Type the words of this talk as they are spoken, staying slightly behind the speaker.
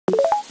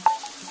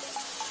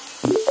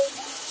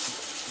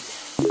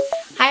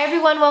Hi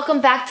everyone,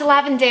 welcome back to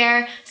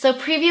Lavendaire. So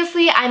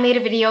previously I made a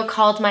video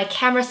called My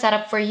Camera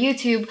Setup for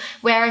YouTube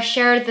where I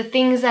shared the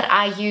things that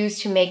I use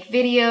to make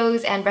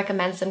videos and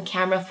recommend some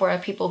camera for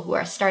people who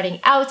are starting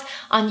out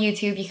on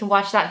YouTube. You can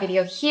watch that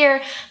video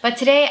here. But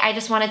today I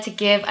just wanted to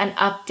give an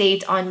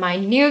update on my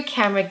new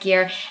camera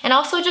gear and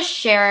also just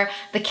share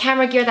the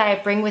camera gear that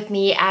I bring with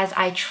me as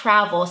I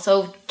travel.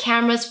 So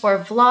cameras for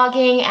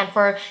vlogging and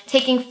for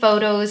taking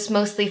photos,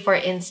 mostly for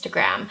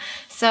Instagram.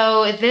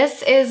 So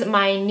this is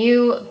my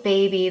new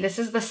baby. This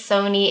is the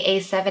Sony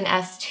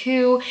A7S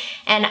II,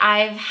 and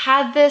I've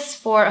had this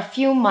for a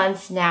few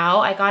months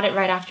now. I got it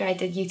right after I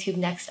did YouTube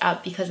Next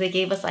Up because they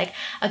gave us like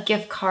a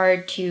gift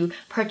card to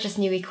purchase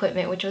new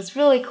equipment, which was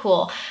really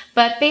cool.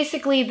 But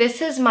basically,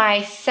 this is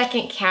my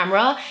second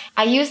camera.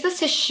 I use this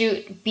to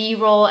shoot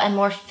B-roll and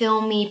more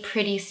filmy,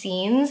 pretty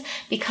scenes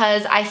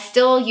because I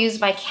still use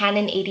my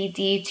Canon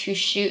 80D to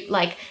shoot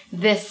like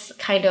this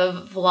kind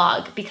of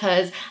vlog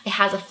because it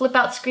has a flip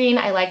out screen.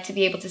 I like to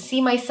be able to see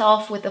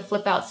myself with the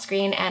flip out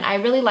screen, and I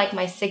really like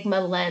my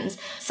Sigma lens.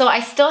 So I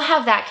still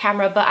have that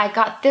camera, but I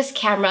got this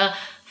camera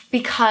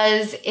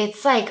because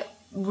it's like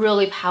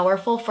really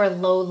powerful for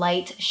low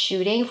light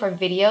shooting for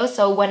video.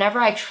 So whenever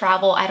I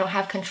travel, I don't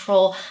have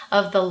control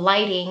of the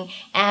lighting,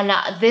 and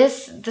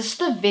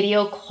the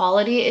video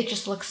quality, it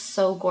just looks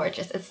so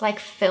gorgeous. It's like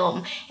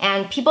film,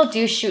 and people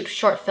do shoot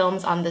short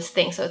films on this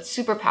thing, so it's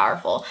super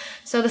powerful.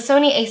 So the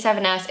Sony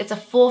A7S, it's a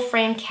full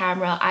frame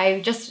camera. I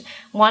just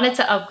wanted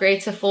to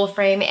upgrade to full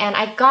frame, and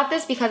I got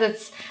this because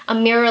it's a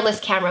mirrorless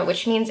camera,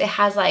 which means it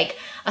has like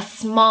a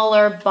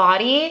smaller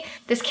body.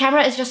 This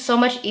camera is just so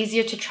much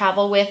easier to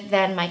travel with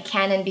than my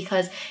Canon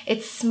because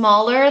it's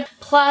smaller.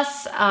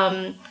 Plus,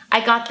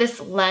 I got this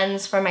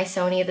lens for my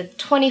Sony, the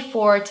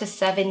 24 to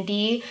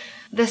 7D.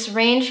 This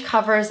range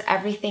covers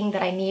everything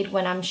that I need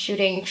when I'm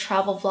shooting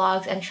travel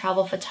vlogs and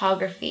travel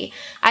photography.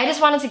 I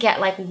just wanted to get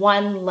like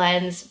one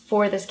lens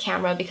for this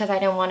camera because I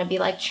didn't want to be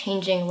like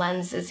changing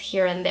lenses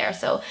here and there.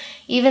 So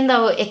even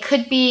though it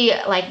could be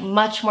like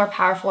much more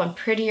powerful and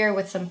prettier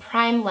with some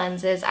prime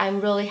lenses, I'm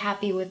really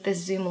happy with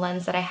this zoom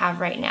lens that I have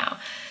right now.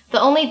 The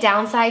only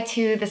downside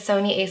to the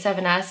Sony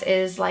A7S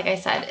is, like I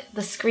said,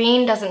 the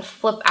screen doesn't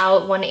flip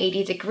out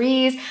 180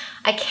 degrees.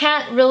 I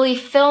can't really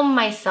film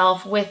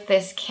myself with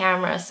this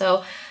camera,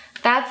 so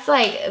that's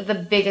like the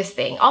biggest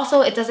thing.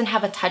 Also, it doesn't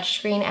have a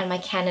touchscreen, and my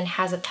Canon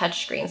has a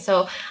touchscreen,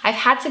 so I've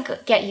had to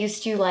get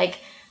used to like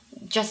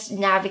just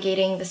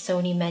navigating the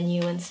Sony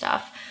menu and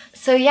stuff.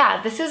 So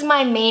yeah, this is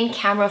my main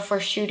camera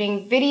for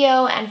shooting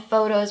video and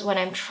photos when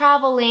I'm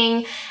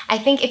traveling. I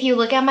think if you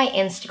look at my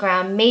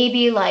Instagram,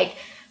 maybe like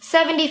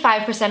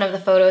 75% of the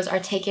photos are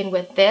taken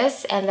with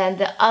this, and then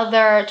the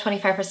other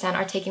 25%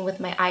 are taken with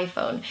my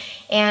iPhone.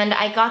 And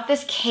I got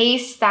this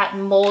case that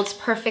molds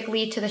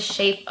perfectly to the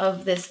shape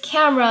of this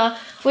camera,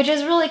 which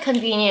is really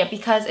convenient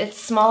because it's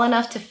small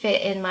enough to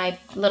fit in my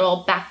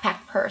little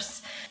backpack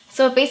purse.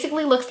 So it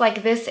basically looks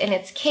like this in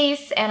its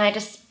case, and I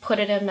just put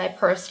it in my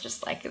purse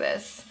just like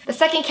this. The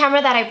second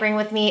camera that I bring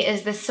with me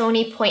is the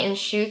Sony Point and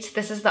Shoot.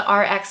 This is the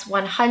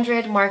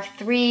RX100 Mark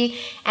III,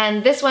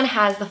 and this one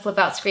has the flip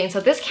out screen. So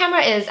this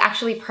camera is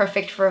actually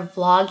perfect for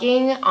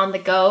vlogging on the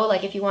go,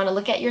 like if you want to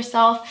look at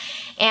yourself.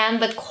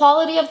 And the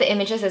quality of the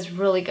images is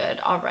really good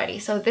already.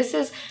 So this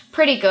is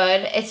pretty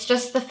good. It's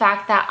just the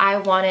fact that I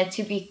wanted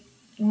to be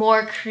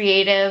more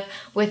creative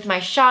with my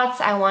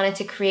shots. I wanted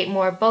to create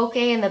more bokeh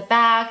in the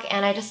back,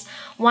 and I just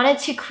wanted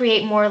to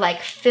create more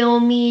like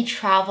filmy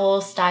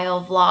travel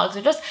style vlogs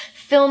or just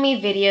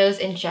filmy videos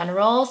in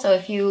general. So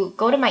if you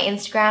go to my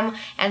Instagram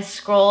and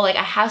scroll, like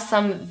I have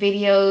some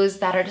videos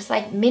that are just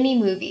like mini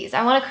movies.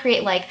 I want to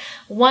create like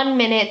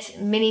 1-minute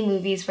mini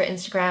movies for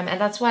Instagram, and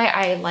that's why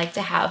I like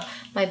to have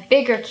my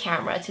bigger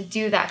camera to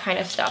do that kind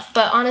of stuff.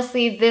 But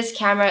honestly, this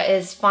camera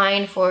is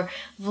fine for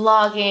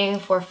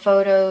vlogging, for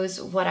photos,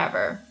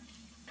 whatever.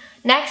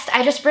 Next,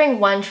 I just bring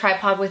one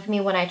tripod with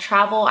me when I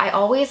travel. I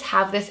always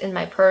have this in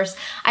my purse.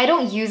 I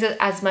don't use it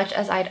as much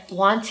as I'd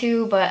want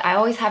to, but I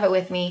always have it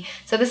with me.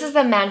 So this is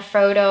the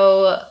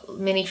Manfrotto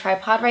mini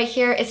tripod right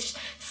here. It's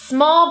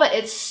small, but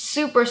it's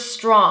super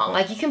strong.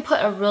 Like you can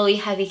put a really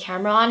heavy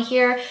camera on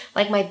here.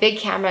 Like my big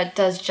camera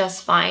does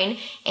just fine.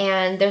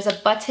 And there's a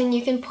button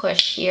you can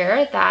push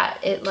here that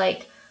it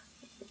like,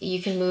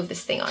 you can move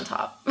this thing on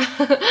top.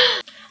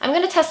 I'm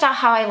gonna test out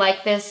how I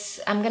like this.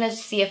 I'm gonna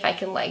see if I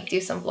can like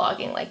do some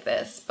vlogging like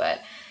this,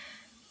 but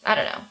I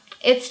don't know.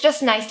 It's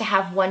just nice to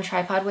have one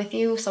tripod with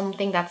you,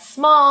 something that's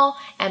small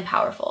and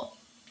powerful.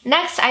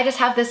 Next, I just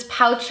have this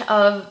pouch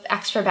of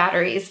extra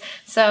batteries.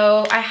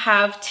 So I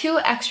have 2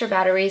 extra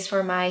batteries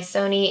for my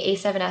Sony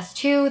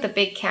A7S II, the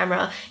big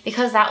camera,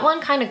 because that one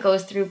kind of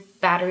goes through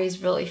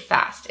batteries really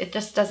fast. It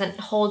just doesn't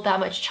hold that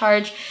much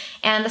charge.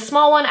 And the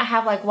small one, I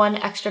have like 1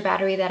 extra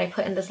battery that I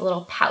put in this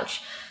little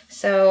pouch.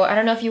 So I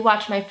don't know if you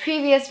watched my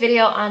previous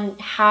video on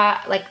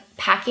how like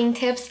packing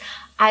tips.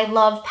 I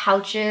love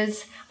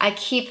pouches. I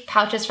keep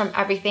pouches from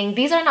everything.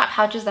 These are not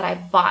pouches that I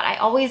bought. I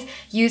always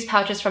use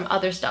pouches from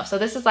other stuff. So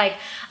this is like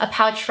a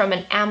pouch from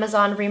an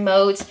Amazon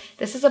remote.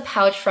 This is a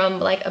pouch from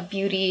like a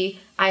beauty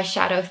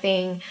eyeshadow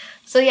thing.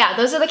 So yeah,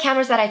 those are the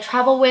cameras that I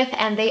travel with,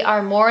 and they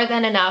are more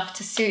than enough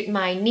to suit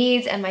my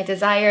needs and my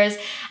desires.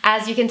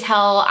 As you can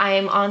tell,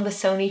 I'm on the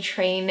Sony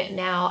train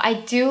now. I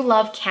do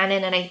love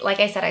Canon, and like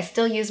I said, I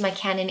still use my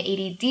Canon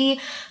 80D,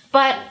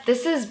 but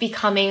this is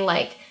becoming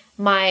like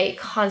my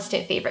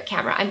constant favorite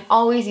camera. I'm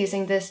always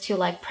using this to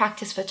like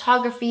practice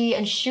photography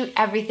and shoot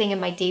everything in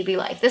my daily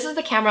life. This is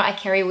the camera I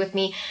carry with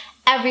me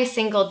every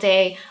single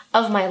day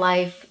of my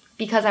life,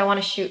 because I want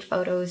to shoot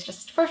photos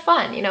just for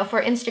fun, you know,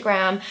 for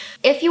Instagram.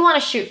 If you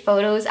want to shoot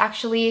photos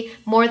actually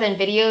more than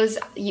videos,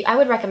 I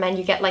would recommend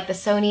you get like the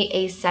Sony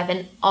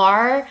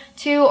A7R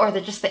II or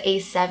just the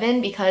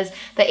A7, because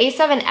the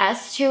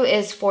A7S II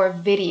is for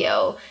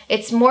video.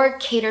 It's more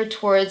catered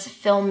towards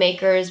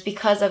filmmakers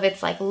because of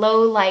its like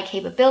low light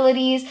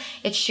capabilities.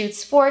 It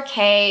shoots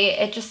 4K.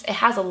 It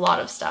has a lot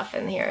of stuff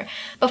in here.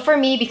 But for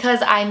me,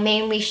 because I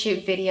mainly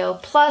shoot video,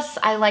 plus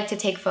I like to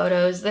take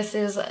photos, this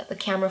is the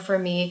camera for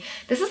me.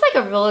 This is like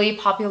a really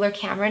popular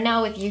camera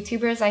now with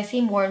YouTubers. I see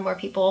more and more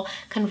people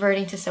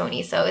converting to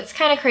Sony, so it's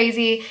kind of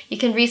crazy. You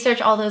can research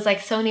all those like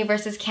Sony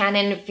versus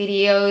Canon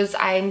videos.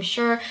 I'm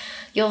sure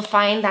you'll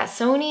find that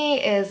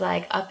Sony is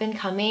like up and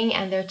coming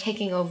and they're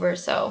taking over,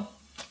 so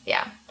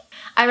yeah.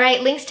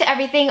 Alright, links to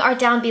everything are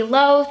down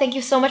below. Thank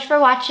you so much for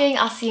watching.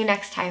 I'll see you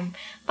next time.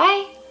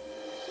 Bye!